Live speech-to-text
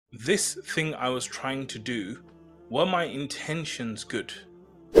this thing I was trying to do, were my intentions good?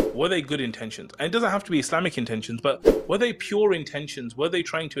 Were they good intentions? And it doesn't have to be Islamic intentions, but were they pure intentions? Were they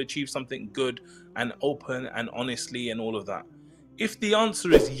trying to achieve something good and open and honestly and all of that? If the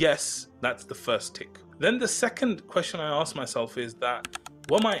answer is yes, that's the first tick. Then the second question I ask myself is that,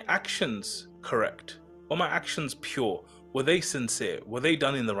 were my actions correct? Were my actions pure? Were they sincere? Were they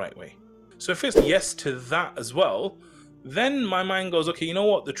done in the right way? So if it's yes to that as well, then my mind goes, okay, you know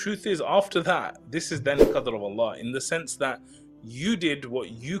what? The truth is, after that, this is then qadr of Allah, in the sense that you did what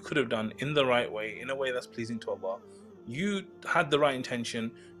you could have done in the right way, in a way that's pleasing to Allah. You had the right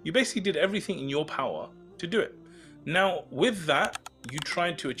intention. You basically did everything in your power to do it. Now, with that, you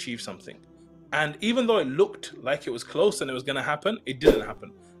tried to achieve something. And even though it looked like it was close and it was going to happen, it didn't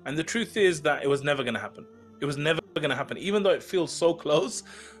happen. And the truth is that it was never going to happen. It was never going to happen. Even though it feels so close,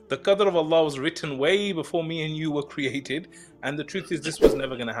 the qadr of Allah was written way before me and you were created. And the truth is, this was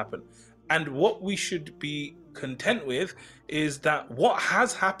never going to happen. And what we should be content with is that what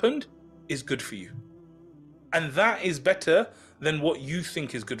has happened is good for you. And that is better than what you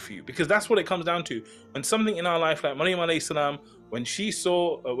think is good for you, because that's what it comes down to. When something in our life, like Maryam alayhi salam, when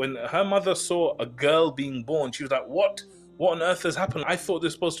her mother saw a girl being born, she was like, what on earth has happened? I thought this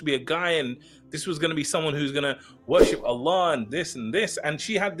was supposed to be a guy, and this was going to be someone who's going to worship Allah and this and this. And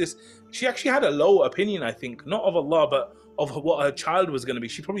she actually had a low opinion, I think, not of Allah, but of what her child was going to be.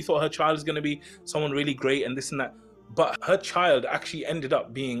 She probably thought her child was going to be someone really great and this and that. But her child actually ended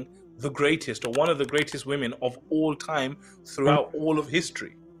up being the greatest, or one of the greatest women of all time throughout all of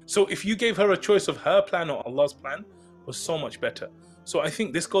history. So if you gave her a choice of her plan or Allah's plan, was so much better. So I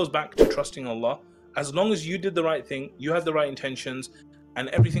think this goes back to trusting Allah. As long as you did the right thing, you had the right intentions, and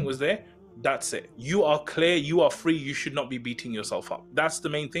everything was there, that's it. You are clear, you are free, you should not be beating yourself up. That's the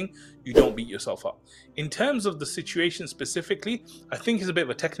main thing. You don't beat yourself up. In terms of the situation specifically, I think it's a bit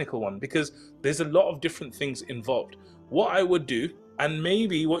of a technical one, because there's a lot of different things involved. What I would do, and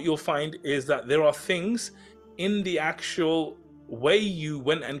maybe what you'll find, is that there are things in the actual way you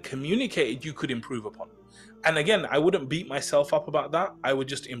went and communicated you could improve upon. And again, I wouldn't beat myself up about that. I would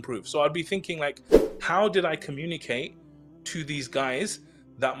just improve. So I'd be thinking like, how did I communicate to these guys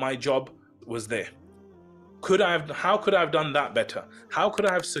that my job was there? How could I have done that better? How could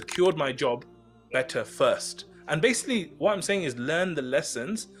I have secured my job better first? And basically what I'm saying is, learn the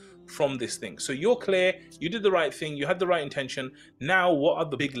lessons from this thing. So you're clear, you did the right thing, you had the right intention. Now, what are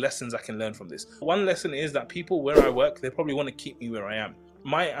the big lessons I can learn from this? One lesson is that people where I work, they probably want to keep me where I am.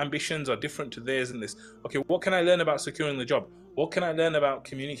 My ambitions are different to theirs in this. Okay, what can I learn about securing the job? What can I learn about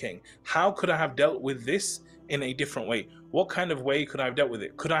communicating? How could I have dealt with this in a different way? What kind of way could I have dealt with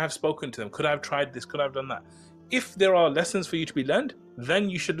it? Could I have spoken to them? Could I have tried this? Could I have done that? If there are lessons for you to be learned, then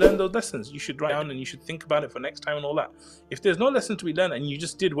you should learn those lessons. You should write down and you should think about it for next time and all that. If there's no lesson to be learned and you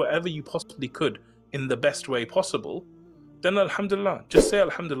just did whatever you possibly could in the best way possible, then alhamdulillah, just say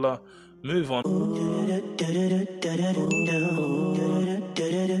alhamdulillah, move on.